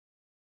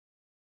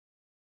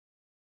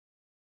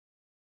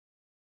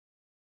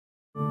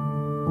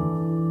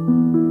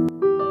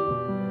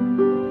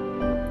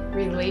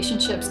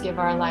Relationships give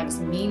our lives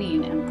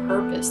meaning and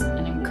purpose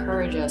and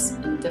encourage us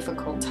in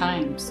difficult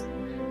times.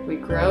 We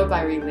grow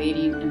by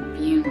relating and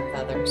being with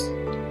others.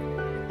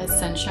 At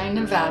Sunshine,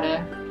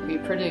 Nevada, we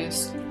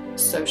produce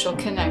social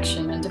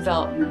connection and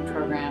development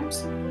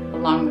programs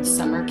along with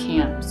summer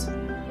camps.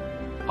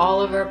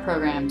 All of our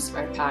programs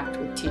are packed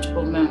with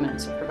teachable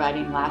moments,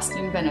 providing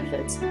lasting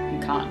benefits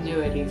and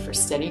continuity for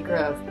steady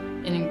growth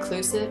in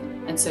inclusive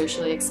and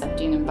socially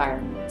accepting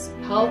environments.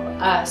 Help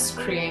us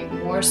create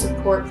more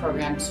support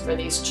programs for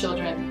these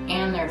children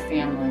and their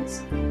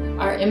families.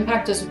 Our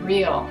impact is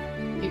real.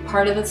 Be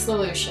part of the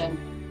solution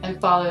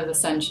and follow the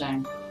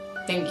sunshine.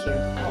 Thank you.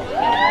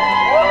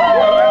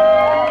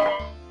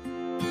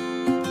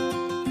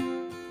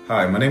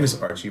 Hi, my name is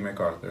Archie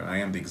MacArthur. I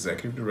am the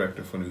Executive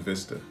Director for New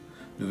Vista.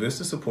 New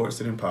Vista supports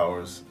and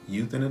empowers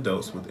youth and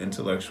adults with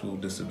intellectual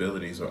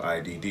disabilities, or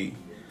IDD,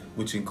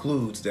 which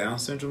includes Down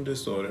syndrome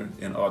disorder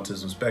and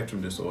autism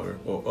spectrum disorder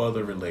or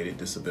other related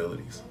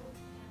disabilities.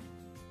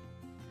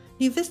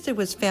 New Vista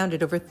was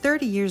founded over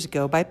 30 years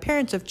ago by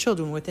parents of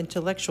children with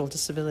intellectual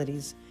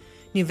disabilities.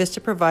 New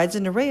Vista provides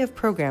an array of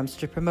programs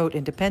to promote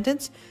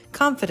independence,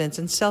 confidence,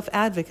 and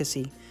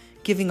self-advocacy,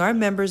 giving our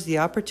members the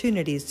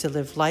opportunities to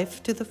live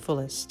life to the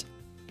fullest.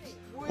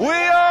 We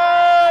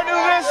are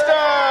New Vista!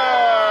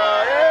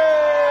 Yay!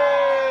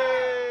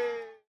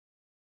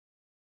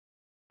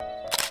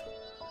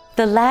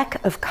 The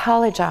lack of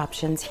college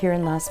options here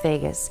in Las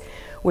Vegas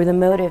were the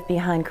motive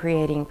behind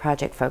creating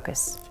Project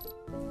Focus.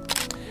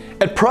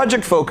 At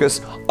Project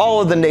Focus,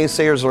 all of the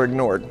naysayers are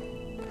ignored.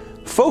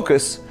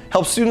 Focus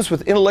helps students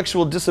with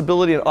intellectual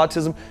disability and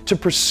autism to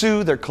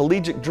pursue their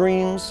collegiate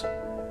dreams,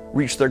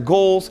 reach their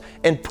goals,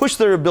 and push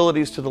their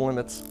abilities to the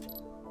limits.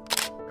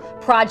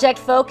 Project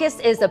Focus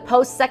is a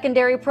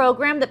post-secondary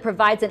program that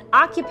provides an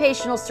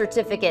occupational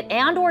certificate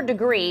and/or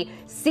degree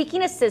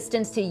seeking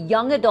assistance to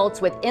young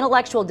adults with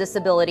intellectual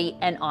disability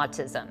and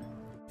autism.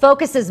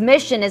 Focus's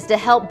mission is to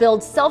help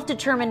build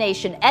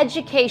self-determination,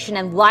 education,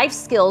 and life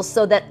skills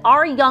so that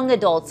our young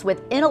adults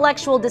with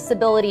intellectual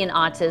disability and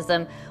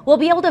autism will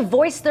be able to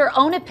voice their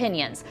own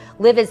opinions,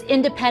 live as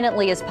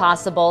independently as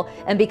possible,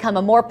 and become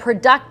a more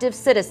productive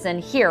citizen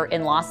here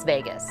in Las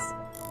Vegas.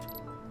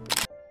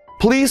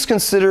 Please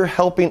consider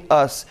helping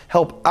us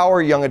help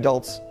our young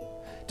adults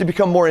to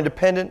become more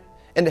independent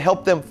and to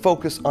help them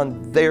focus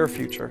on their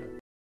future.